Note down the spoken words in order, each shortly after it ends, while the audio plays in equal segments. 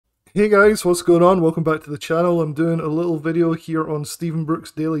Hey guys, what's going on? Welcome back to the channel. I'm doing a little video here on Stephen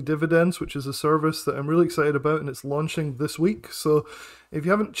Brooks Daily Dividends, which is a service that I'm really excited about and it's launching this week. So if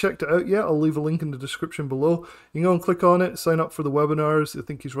you haven't checked it out yet, I'll leave a link in the description below. You can go and click on it, sign up for the webinars. I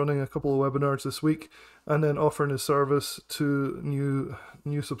think he's running a couple of webinars this week and then offering his service to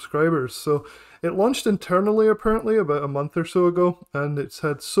new subscribers. So it launched internally apparently about a month or so ago and it's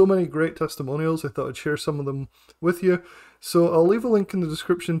had so many great testimonials. I thought I'd share some of them with you. So I'll leave a link in the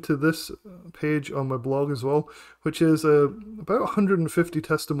description to this page on my blog as well, which is about 150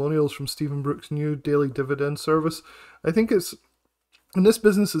 testimonials from Stephen Brooks' new daily dividend service. I think it's in this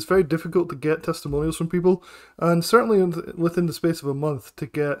business, it's very difficult to get testimonials from people, and certainly within the space of a month to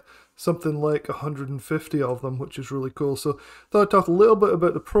get something like 150 of them, which is really cool. So I thought I'd talk a little bit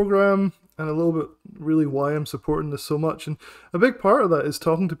about the program and a little bit really why I'm supporting this so much. And a big part of that is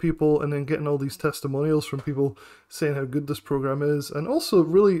talking to people and then getting all these testimonials from people saying how good this program is. And also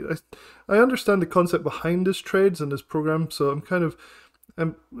really, I understand the concept behind this trades and this program, so I'm kind of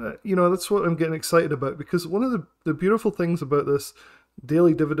that's what I'm getting excited about, because one of the beautiful things about this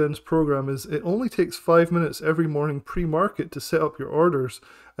daily dividends program is it only takes 5 minutes every morning pre-market to set up your orders,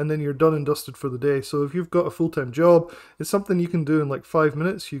 and then you're done and dusted for the day. So if you've got a full-time job, it's something you can do in like 5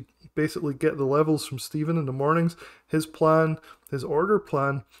 minutes. You basically get the levels from Stephen in the mornings, his plan, his order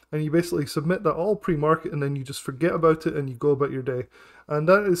plan, and you basically submit that all pre-market, and then you just forget about it and you go about your day. And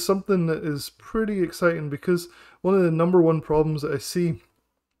that is something that is pretty exciting, because one of the number one problems that I see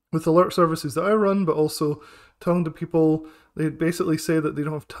with alert services that I run, but also talking to people, they basically say that they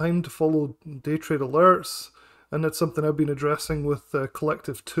don't have time to follow day trade alerts, and that's something I've been addressing with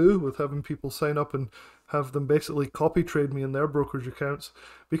Collective 2, with having people sign up and have them basically copy trade me in their brokerage accounts,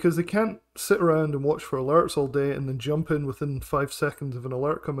 because they can't sit around and watch for alerts all day and then jump in within 5 seconds of an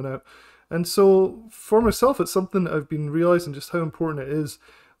alert coming out. And so for myself, it's something that I've been realizing just how important it is.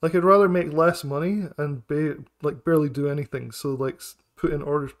 Like, I'd rather make less money and barely do anything. So like put in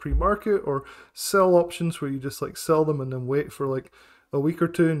orders pre-market, or sell options where you just like sell them and then wait for like a week or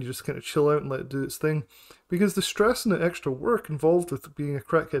two and you just kind of chill out and let it do its thing, because the stress and the extra work involved with being a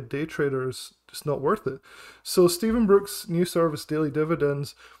crackhead day trader is just not worth it. So Stephen Brooks' new service, Daily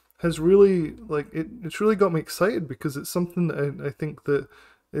Dividends, has really it's really got me excited, because it's something that I think that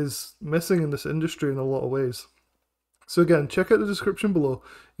is missing in this industry in a lot of ways. So again, check out the description below.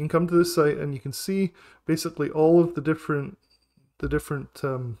 You can come to this site and you can see basically all of the different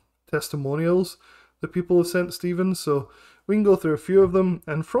testimonials that people have sent Stephen. So we can go through a few of them,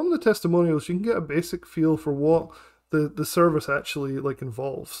 and from the testimonials you can get a basic feel for what the service actually like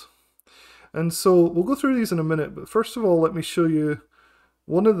involves. And so we'll go through these in a minute, but first of all, let me show you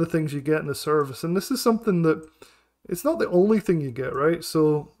one of the things you get in the service. And this is something that, it's not the only thing you get, right?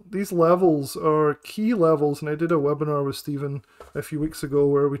 So these levels are key levels, and I did a webinar with Stephen a few weeks ago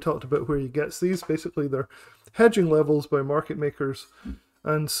where we talked about where he gets these. Basically, they're hedging levels by market makers,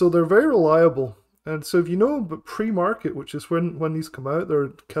 and so they're very reliable. And so if you know, but pre-market, which is when these come out, they're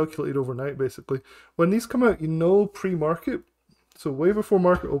calculated overnight basically. When these come out, you know pre-market, so way before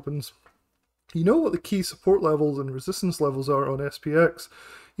market opens, you know what the key support levels and resistance levels are on SPX.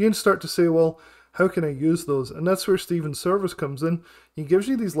 You can start to say, well, how can I use those? And that's where Stephen's service comes in. He gives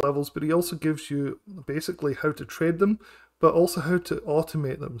you these levels, but he also gives you basically how to trade them, but also how to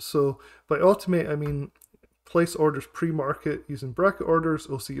automate them. So by automate, I mean place orders pre-market using bracket orders,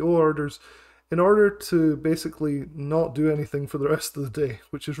 OCO orders, in order to basically not do anything for the rest of the day,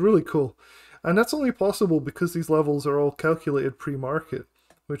 which is really cool. And that's only possible because these levels are all calculated pre-market,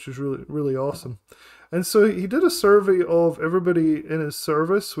 which is really, really awesome. And so he did a survey of everybody in his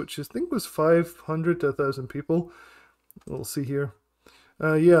service, which I think was 500 to 1,000 people. We'll see here.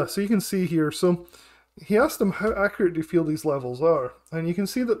 Yeah, so you can see here. So he asked them, how accurate do you feel these levels are? And you can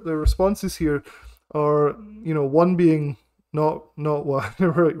see that the responses here are, 1 being not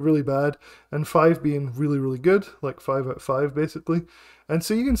really bad, and 5 being really, really good, like 5 out of 5 basically. And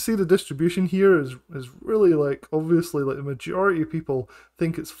so you can see the distribution here is really, like, obviously, like, the majority of people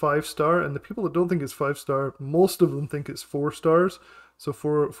think it's 5-star, and the people that don't think it's 5-star, most of them think it's 4 stars, so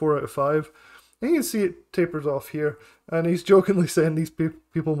 4 out of 5. And you can see it tapers off here, and he's jokingly saying these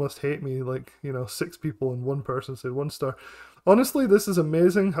people must hate me, like, 6 people and 1 person said 1 star. Honestly, this is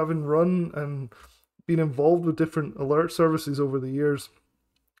amazing, having run and been involved with different alert services over the years,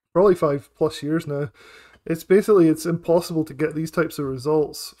 probably 5+ years now. It's impossible to get these types of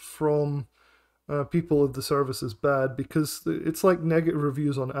results from people if the service is bad, because it's like negative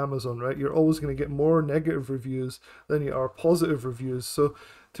reviews on Amazon, right? You're always going to get more negative reviews than you are positive reviews. So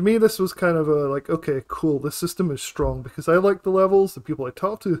to me, this was kind of a like, okay, cool, this system is strong, because I like the levels, the people I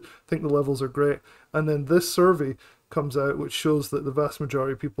talk to think the levels are great, and then this survey comes out, which shows that the vast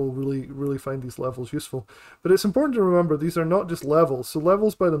majority of people really find these levels useful. But it's important to remember these are not just levels. So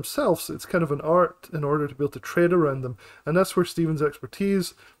levels by themselves, it's kind of an art in order to be able to trade around them. And that's where Stephen's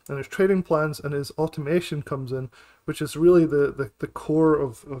expertise and his trading plans and his automation comes in, which is really the core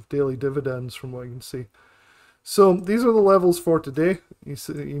of daily dividends from what I can see. So these are the levels for today. He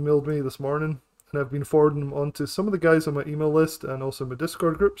emailed me this morning, and I've been forwarding them on to some of the guys on my email list and also my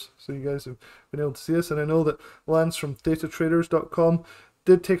Discord groups. So you guys have been able to see this. And I know that Lance from datatraders.com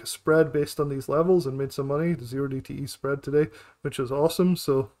did take a spread based on these levels and made some money, the 0DTE spread today, which is awesome.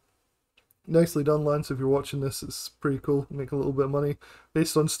 So nicely done, Lance. If you're watching this, it's pretty cool. Make a little bit of money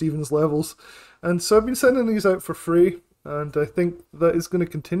based on Stephen's levels. And so I've been sending these out for free, and I think that is going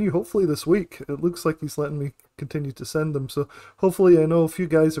to continue hopefully this week. It looks like he's letting me continue to send them. So hopefully, I know a few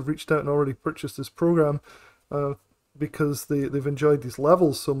guys have reached out and already purchased this program because they've enjoyed these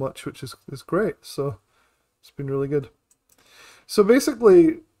levels so much, which is great. So it's been really good. So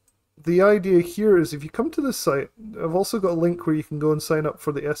basically, the idea here is if you come to this site, I've also got a link where you can go and sign up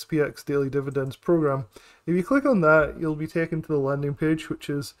for the SPX Daily Dividends program. If you click on that, you'll be taken to the landing page, which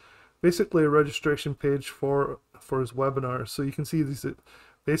is basically a registration page for his webinar. So you can see these.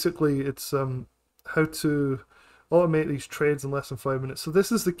 Basically, it's how to automate these trades in less than 5 minutes. So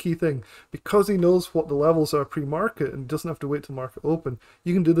this is the key thing. Because he knows what the levels are pre-market and doesn't have to wait till market open,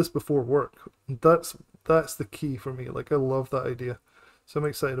 you can do this before work. And that's the key for me. Like, I love that idea. So I'm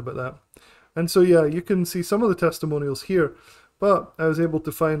excited about that. And so yeah, you can see some of the testimonials here, but I was able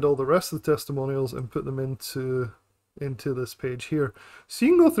to find all the rest of the testimonials and put them into this page here. So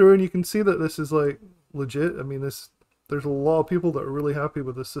you can go through and you can see that this is like legit. I mean, there's a lot of people that are really happy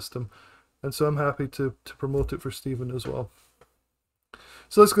with this system. And so I'm happy to promote it for Stephen as well.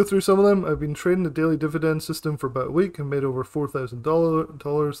 So let's go through some of them. I've been trading the daily dividend system for about a week and made over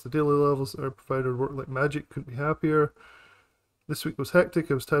 $4,000. The daily levels that are provided work like magic. Couldn't be happier. This week was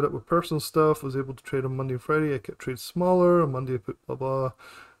hectic. I was tied up with personal stuff. Was able to trade on Monday and Friday. I kept trades smaller. On Monday I put blah blah.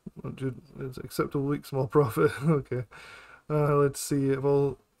 It's acceptable week, small profit. Okay. Let's see.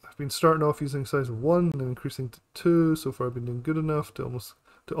 I've been starting off using size of 1 and then increasing to 2. So far I've been doing good enough to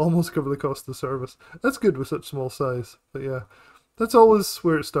almost cover the cost of the service. That's good with such small size. But yeah, that's always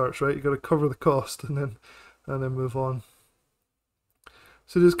where it starts, right? You got to cover the cost and then move on.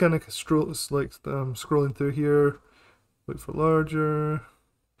 So just kind of scrolling through here. Wait for larger.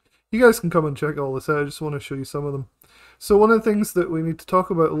 You guys can come and check all this out. I just want to show you some of them. So one of the things that we need to talk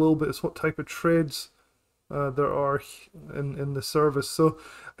about a little bit is what type of trades there are in the service. So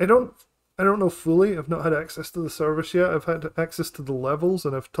I don't know fully. I've not had access to the service yet. I've had access to the levels,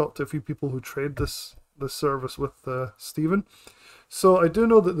 and I've talked to a few people who trade this service with Stephen. So I do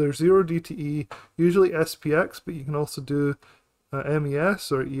know that there's 0DTE, usually SPX, but you can also do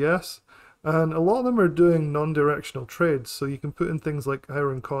MES or ES. And a lot of them are doing non-directional trades, so you can put in things like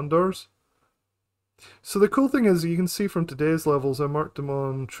iron condors. So the cool thing is you can see from today's levels, I marked them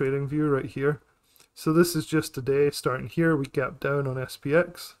on TradingView right here. So this is just today, starting here, we gap down on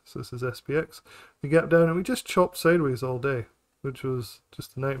SPX. So this is SPX. We gap down and we just chopped sideways all day, which was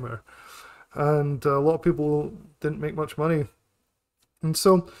just a nightmare. And a lot of people didn't make much money. And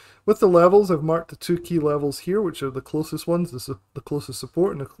so with the levels, I've marked the 2 key levels here, which are the closest ones, the closest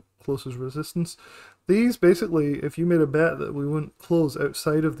support and the closest resistance. These basically, if you made a bet that we wouldn't close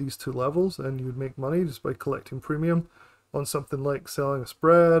outside of these 2 levels and you'd make money just by collecting premium on something like selling a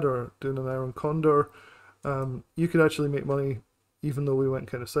spread or doing an iron condor, you could actually make money even though we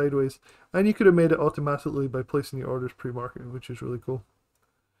went kind of sideways. And you could have made it automatically by placing your orders pre-market, which is really cool.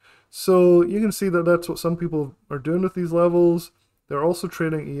 So you can see that that's what some people are doing with these levels. They're also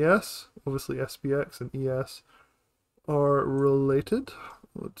trading ES. Obviously SPX and ES are related.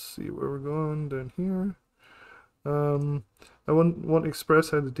 Let's see where we're going down here. I want to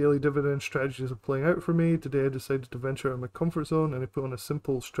express how the daily dividend strategies are playing out for me. Today I decided to venture out of my comfort zone and I put on a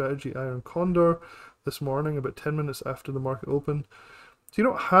simple strategy iron condor this morning about 10 minutes after the market opened. So you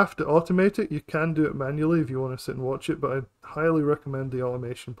don't have to automate it. You can do it manually if you want to sit and watch it, but I highly recommend the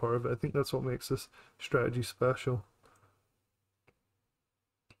automation part of it. I think that's what makes this strategy special.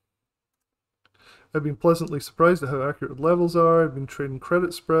 I've been pleasantly surprised at how accurate the levels are. I've been trading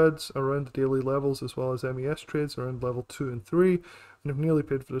credit spreads around the daily levels as well as MES trades around level 2 and 3. And I've nearly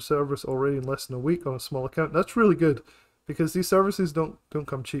paid for the service already in less than a week on a small account. That's really good because these services don't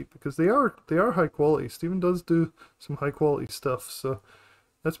come cheap because they are high quality. Stephen does do some high quality stuff, so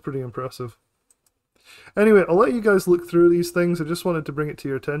that's pretty impressive. Anyway, I'll let you guys look through these things. I just wanted to bring it to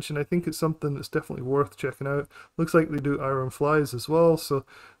your attention. I think it's something that's definitely worth checking out. Looks like they do iron flies as well, so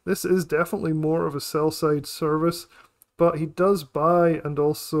this is definitely more of a sell-side service, but he does buy and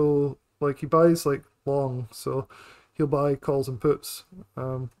also, like, he buys, like, long, so he'll buy calls and puts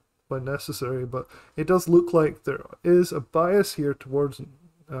when necessary, but it does look like there is a bias here towards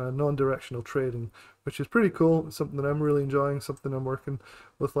non-directional trading, which is pretty cool. It's something that I'm really enjoying, something I'm working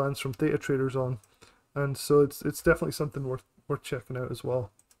with Lance from Data Traders on, and so it's definitely something worth checking out as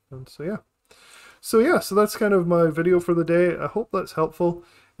well. And so that's kind of my video for the day. I hope that's helpful.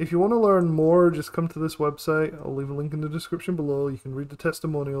 If you want to learn more, just come to this website. I'll leave a link in the description below. You can read the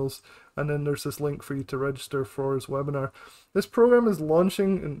testimonials, and then there's this link for you to register for his webinar. This program is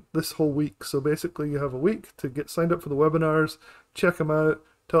launching in this whole week, so basically you have a week to get signed up for the webinars, check them out,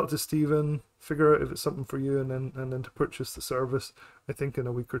 talk to Stephen, figure out if it's something for you, and then to purchase the service, I think in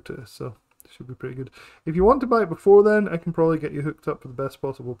a week or two. So it should be pretty good. If you want to buy it before then, I can probably get you hooked up for the best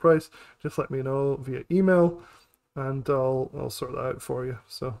possible price. Just let me know via email, and I'll sort that out for you.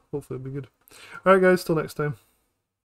 So hopefully it'll be good. Alright guys, till next time.